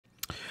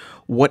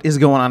What is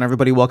going on,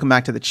 everybody? Welcome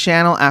back to the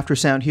channel. After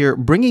Sound here,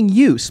 bringing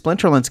you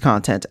Splinterlands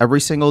content every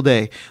single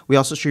day. We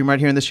also stream right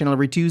here on this channel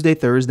every Tuesday,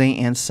 Thursday,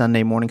 and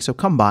Sunday morning, so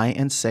come by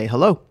and say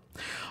hello.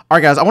 All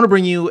right, guys, I want to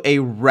bring you a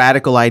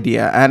radical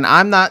idea, and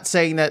I'm not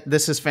saying that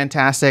this is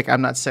fantastic.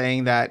 I'm not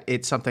saying that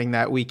it's something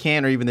that we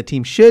can or even the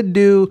team should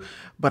do,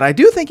 but I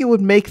do think it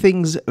would make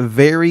things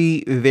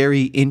very,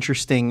 very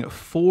interesting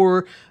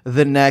for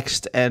the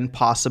next and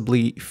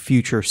possibly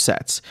future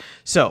sets.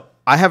 So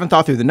I haven't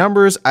thought through the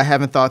numbers. I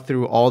haven't thought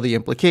through all the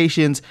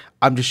implications.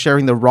 I'm just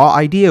sharing the raw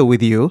idea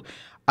with you,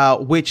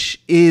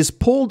 which is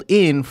pulled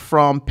in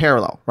from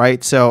Parallel,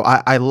 right? So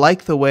I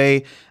like the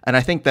way, and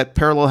I think that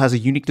Parallel has a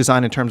unique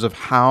design in terms of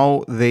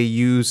how they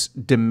use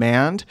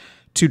demand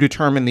to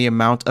determine the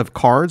amount of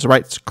cards,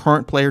 right? It's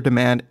current player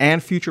demand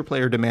and future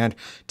player demand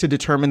to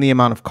determine the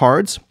amount of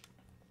cards.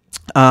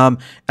 And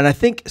I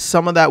think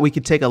some of that we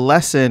could take a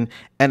lesson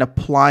and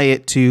apply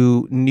it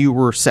to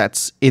newer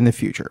sets in the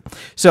future.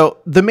 So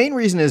the main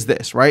reason is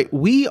this, right?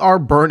 We are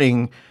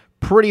burning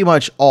pretty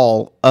much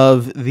all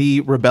of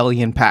the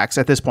Rebellion packs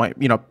at this point.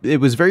 You know, it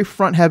was very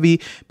front heavy.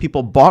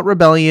 People bought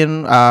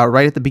Rebellion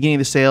right at the beginning of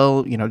the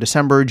sale, you know,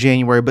 December,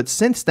 January. But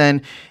since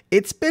then,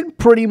 it's been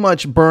pretty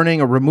much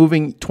burning or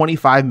removing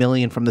 25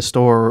 million from the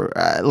store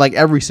like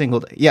every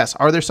single day. Yes,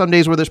 are there some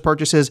days where there's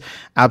purchases?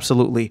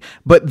 Absolutely.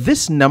 But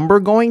this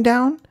number going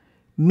down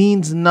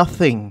means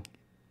nothing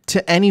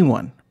to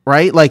anyone,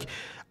 right? Like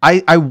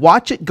I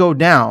watch it go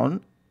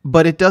down,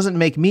 but it doesn't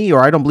make me,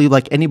 or I don't believe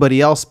like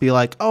anybody else, be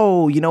like,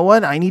 oh, you know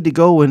what? I need to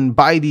go and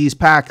buy these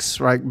packs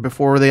right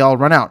before they all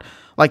run out.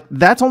 Like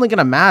that's only going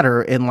to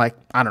matter in like,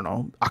 I don't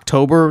know,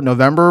 October,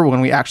 November,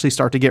 when we actually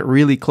start to get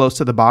really close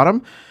to the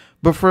bottom.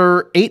 But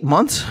for 8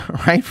 months,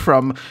 right,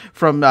 from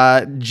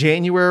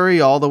January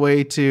all the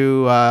way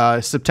to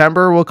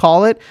September, we'll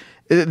call it,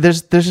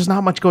 there's just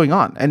not much going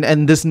on,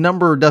 and this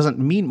number doesn't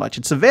mean much.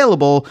 It's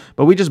available,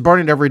 but we just burn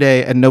it every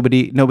day, and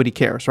nobody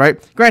cares, right?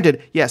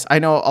 Granted, yes, I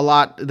know a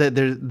lot that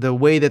the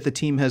way that the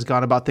team has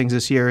gone about things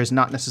this year is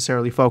not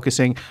necessarily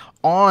focusing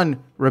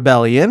on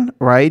Rebellion,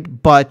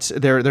 right? But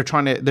they're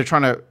trying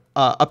to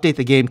update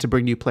the game to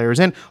bring new players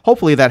in.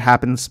 Hopefully, that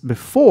happens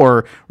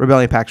before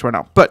Rebellion packs run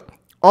out. But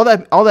all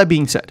that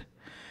being said,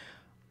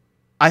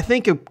 I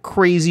think a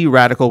crazy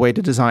radical way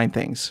to design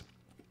things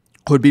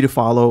would be to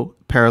follow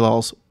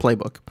Parallel's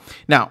playbook.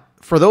 Now,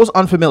 for those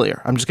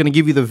unfamiliar, I'm just going to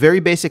give you the very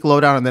basic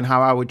lowdown and then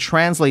how I would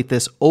translate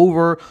this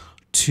over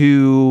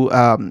to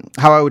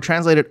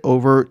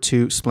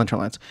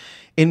Splinterlands.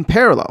 In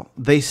Parallel,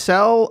 they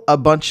sell a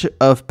bunch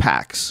of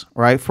packs,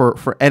 right, for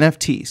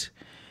NFTs.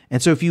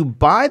 And so if you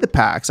buy the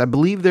packs, I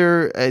believe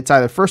it's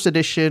either first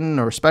edition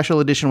or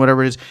special edition,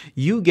 whatever it is,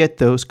 you get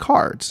those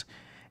cards.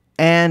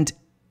 And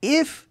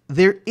if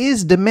there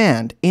is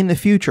demand in the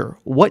future,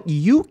 what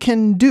you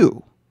can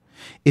do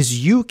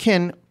is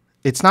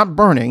it's not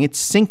burning, it's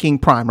sinking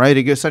Prime, right?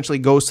 It essentially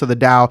goes to the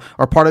DAO,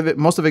 or part of it,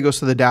 most of it goes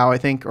to the DAO, I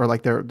think, or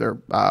like their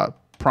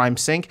Prime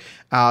sync.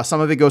 Some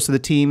of it goes to the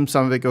team,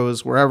 some of it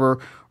goes wherever,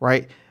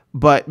 right?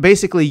 But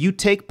basically, you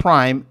take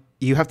Prime,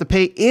 you have to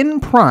pay in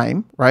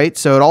Prime, right?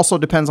 So it also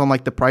depends on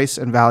like the price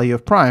and value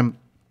of Prime.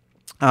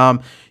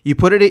 You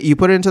put it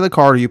into the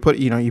card, or you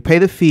pay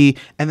the fee,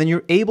 and then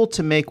you're able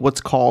to make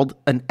what's called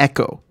an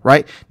Echo,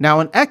 right? Now,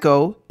 an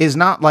Echo is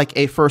not like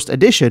a first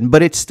edition,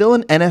 but it's still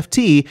an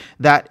NFT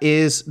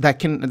that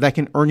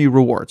can earn you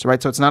rewards,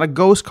 right? So it's not a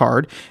ghost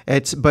card.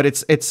 It's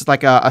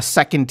like a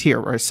second tier,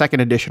 or a second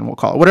edition, we'll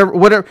call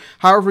it,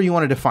 however you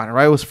want to define it,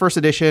 right? It was first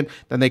edition,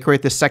 then they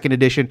create this second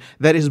edition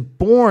that is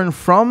born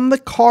from the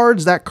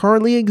cards that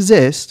currently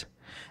exist,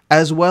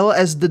 as well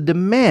as the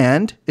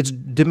demand. It's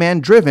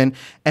demand driven,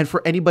 and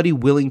for anybody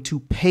willing to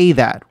pay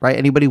that, right?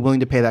 Anybody willing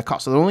to pay that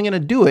cost. So they're only going to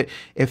do it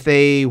if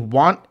they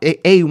want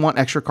want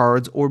extra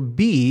cards, or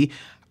B,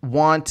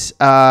 want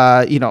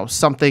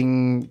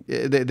something.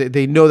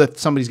 They know that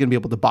somebody's going to be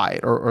able to buy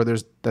it, or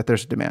there's a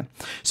demand.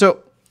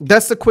 So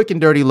that's the quick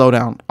and dirty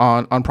lowdown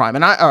on Prime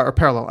or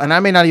Parallel, and I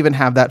may not even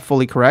have that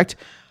fully correct.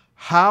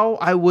 How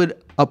I would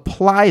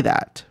apply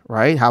that,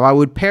 right? How I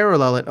would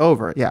parallel it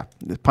over, yeah,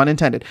 pun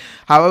intended.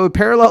 How I would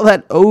parallel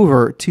that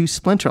over to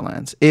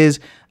Splinterlands is,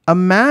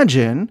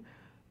 imagine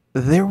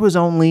there was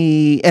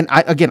only, and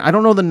I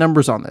don't know the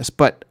numbers on this,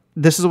 but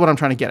this is what I'm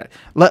trying to get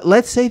at.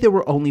 Let's say there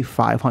were only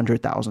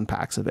 500,000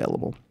 packs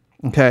available,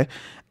 okay?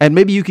 And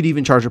maybe you could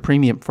even charge a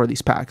premium for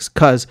these packs,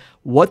 because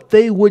what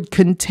they would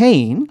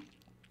contain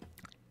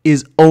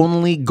is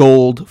only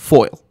gold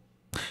foil.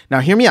 Now,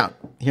 hear me out.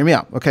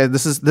 Okay,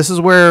 this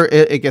is where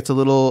it gets a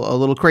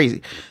little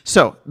crazy.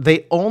 So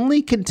they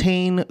only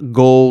contain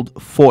gold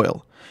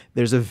foil.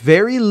 There's a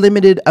very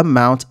limited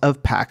amount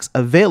of packs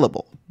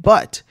available,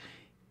 but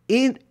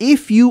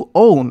if you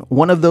own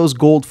one of those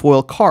gold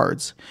foil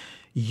cards,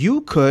 you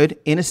could,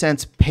 in a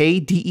sense,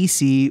 pay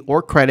DEC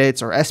or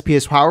credits or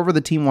SPS, however the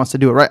team wants to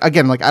do it, right?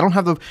 Again, like I don't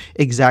have the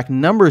exact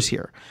numbers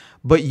here,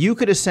 but you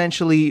could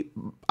essentially,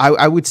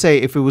 I would say,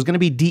 if it was going to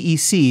be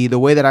DEC, the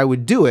way that I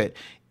would do it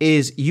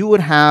is you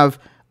would have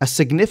a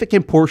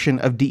significant portion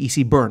of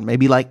DEC burn,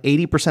 maybe like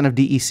 80% of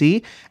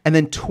DEC, and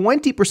then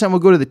 20% will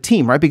go to the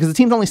team, right? Because the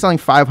team's only selling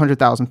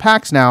 500,000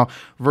 packs now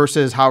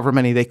versus however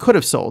many they could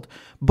have sold.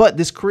 But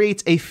this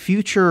creates a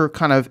future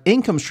kind of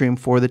income stream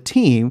for the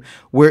team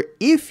where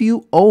if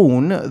you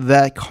own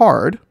that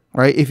card,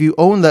 right? If you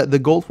own the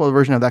gold foil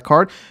version of that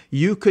card,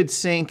 you could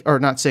sync, or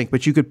not sync,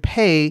 but you could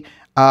pay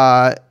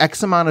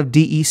X amount of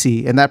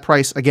DEC. And that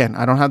price, again,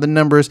 I don't have the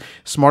numbers.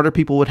 Smarter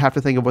people would have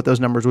to think of what those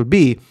numbers would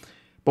be.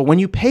 But when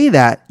you pay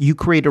that, you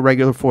create a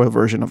regular foil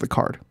version of the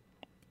card.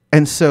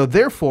 And so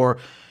therefore,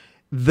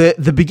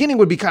 the beginning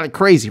would be kind of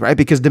crazy, right?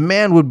 Because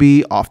demand would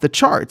be off the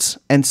charts.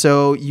 And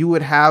so you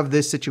would have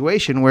this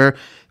situation where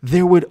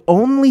there would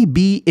only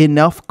be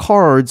enough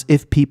cards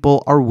if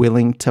people are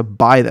willing to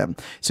buy them.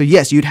 So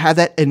yes, you'd have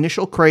that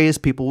initial craze.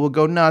 People will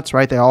go nuts,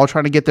 right? They're all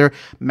trying to get their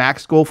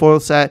max gold foil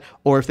set.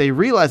 Or if they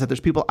realize that there's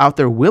people out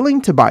there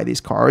willing to buy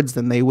these cards,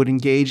 then they would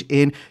engage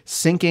in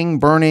sinking,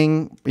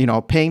 burning,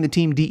 paying the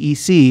team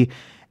DEC.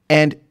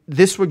 And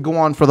this would go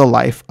on for the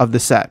life of the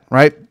set,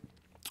 right?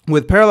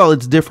 With Parallel,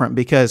 it's different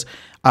because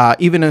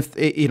even if,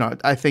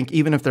 I think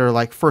even if they're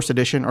like first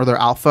edition or they're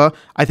alpha,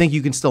 I think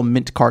you can still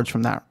mint cards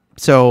from that.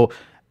 So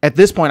at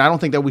this point, I don't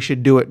think that we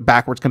should do it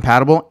backwards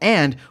compatible.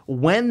 And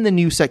when the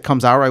new set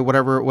comes out, right,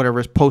 whatever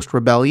is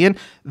post-Rebellion,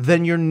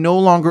 then you're no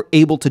longer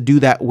able to do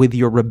that with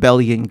your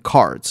Rebellion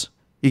cards.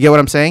 You get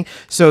what I'm saying?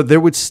 So there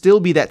would still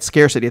be that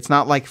scarcity. It's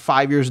not like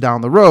 5 years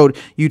down the road,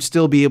 you'd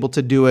still be able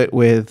to do it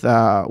with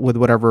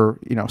whatever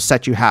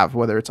set you have,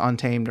 whether it's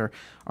Untamed or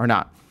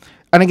not.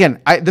 And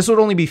again, this would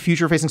only be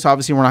future facing, so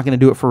obviously we're not going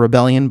to do it for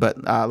Rebellion, but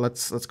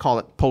let's call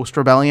it post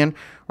Rebellion,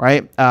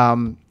 right?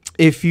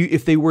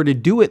 If they were to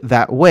do it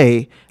that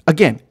way,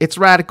 again, it's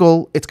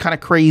radical, it's kind of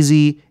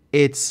crazy,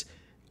 it's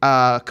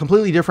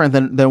completely different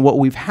than what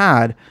we've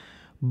had,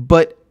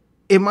 but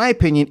in my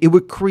opinion, it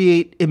would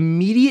create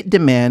immediate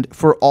demand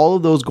for all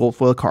of those gold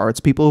foil cards,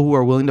 people who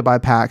are willing to buy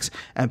packs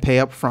and pay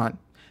up front.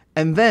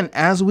 And then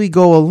as we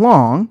go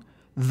along,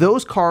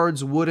 those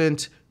cards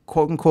wouldn't,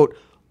 quote unquote,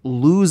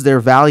 lose their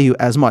value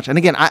as much. And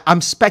again,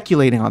 I'm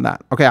speculating on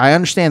that. Okay, I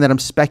understand that I'm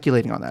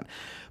speculating on that.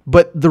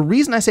 But the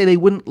reason I say they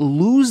wouldn't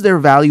lose their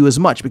value as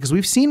much, because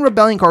we've seen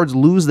Rebellion cards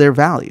lose their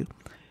value,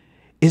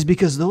 is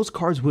because those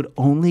cards would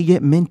only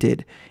get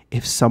minted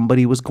if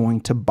somebody was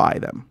going to buy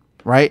them.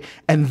 Right?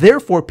 And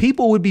therefore,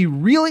 people would be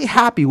really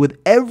happy with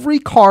every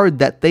card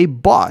that they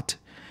bought.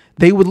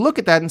 They would look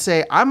at that and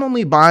say, I'm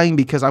only buying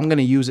because I'm going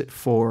to use it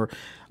for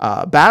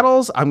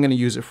battles. I'm going to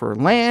use it for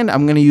land.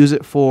 I'm going to use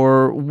it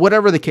for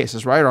whatever the case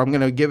is, right? Or I'm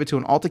going to give it to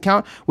an alt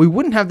account. We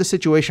wouldn't have the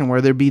situation where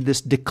there'd be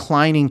this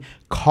declining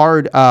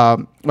card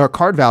or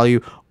card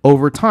value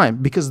over time,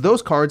 because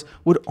those cards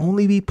would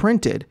only be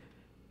printed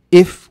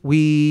if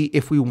we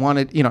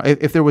wanted,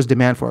 if there was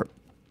demand for it.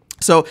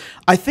 So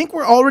I think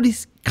we're already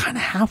kind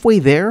of halfway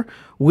there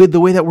with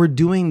the way that we're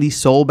doing the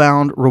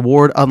soulbound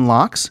reward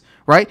unlocks,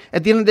 right?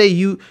 At the end of the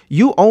day,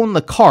 you own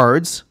the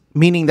cards,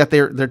 meaning that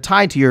they're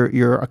tied to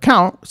your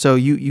account. So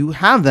you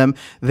have them.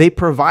 They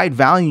provide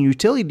value and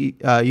utility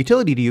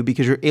to you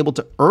because you're able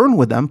to earn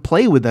with them,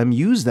 play with them,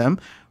 use them,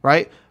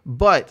 right?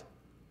 But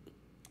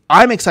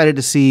I'm excited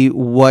to see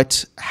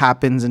what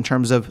happens in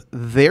terms of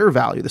their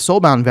value, the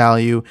soulbound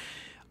value,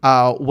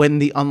 when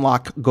the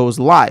unlock goes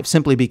live,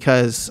 simply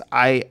because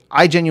I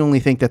genuinely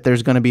think that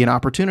there's going to be an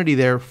opportunity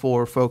there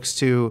for folks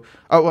to,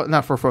 well,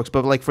 not for folks,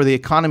 but like for the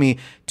economy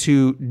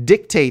to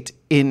dictate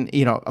in,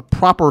 a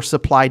proper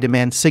supply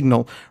demand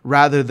signal,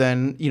 rather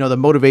than, the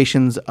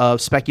motivations of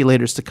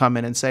speculators to come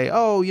in and say,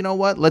 oh, you know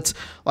what,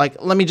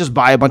 let me just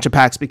buy a bunch of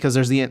packs because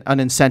there's an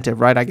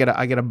incentive, right? I get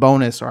a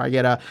bonus, or I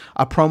get a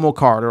promo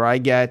card, or I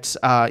get,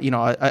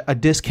 a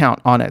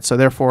discount on it. So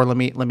therefore, let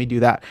me do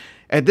that.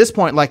 At this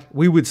point,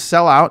 we would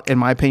sell out, in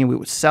my opinion, we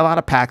would sell out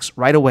of packs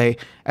right away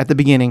at the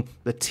beginning.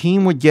 The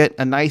team would get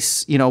a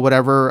nice,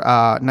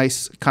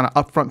 nice kind of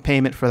upfront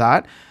payment for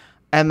that.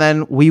 And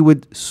then we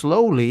would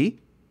slowly,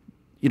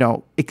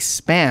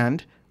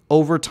 expand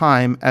over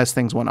time as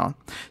things went on.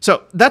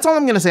 So that's all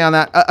I'm going to say on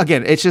that.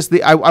 Again, it's just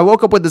I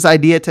woke up with this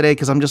idea today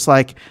because I'm just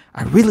I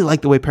really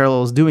like the way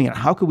Parallel is doing it.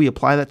 How could we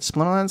apply that to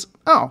Splinterlands?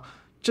 Oh,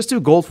 just do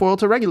gold foil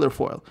to regular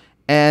foil.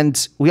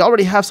 And we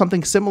already have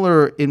something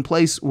similar in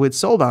place with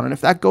Soulbound. And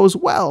if that goes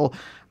well,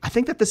 I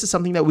think that this is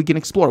something that we can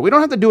explore. We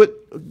don't have to do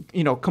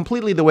it,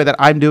 completely the way that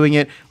I'm doing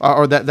it,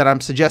 or that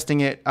I'm suggesting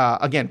it.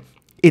 Again,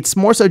 it's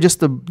more so just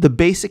the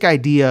basic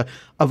idea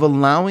of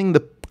allowing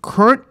the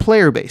current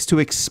player base to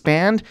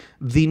expand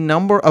the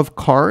number of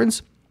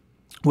cards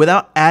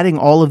without adding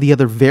all of the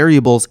other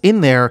variables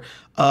in there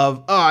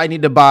of, oh, I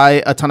need to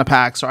buy a ton of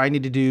packs, or I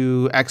need to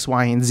do X,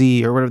 Y, and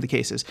Z, or whatever the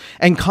case is.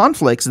 And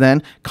conflicts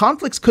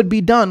could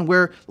be done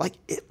where,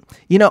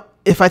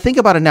 if I think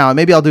about it now, and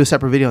maybe I'll do a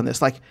separate video on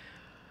this,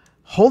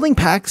 holding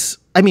packs,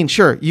 I mean,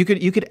 sure, you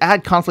could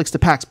add conflicts to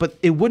packs, but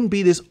it wouldn't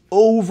be this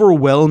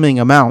overwhelming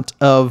amount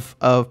of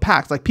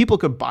packs. People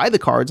could buy the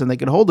cards and they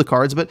could hold the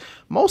cards, but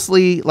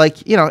mostly,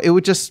 it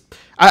would just,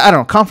 I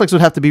don't know, conflicts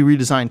would have to be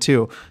redesigned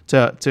too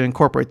to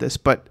incorporate this.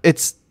 But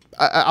it's,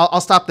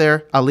 I'll stop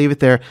there. I'll leave it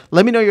there.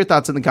 Let me know your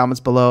thoughts in the comments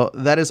below.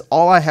 That is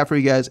all I have for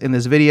you guys in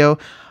this video.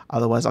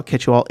 Otherwise, I'll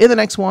catch you all in the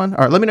next one.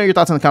 Or let me know your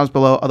thoughts in the comments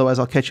below. Otherwise,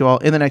 I'll catch you all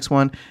in the next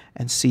one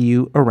and see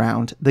you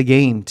around the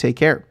game. Take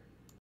care.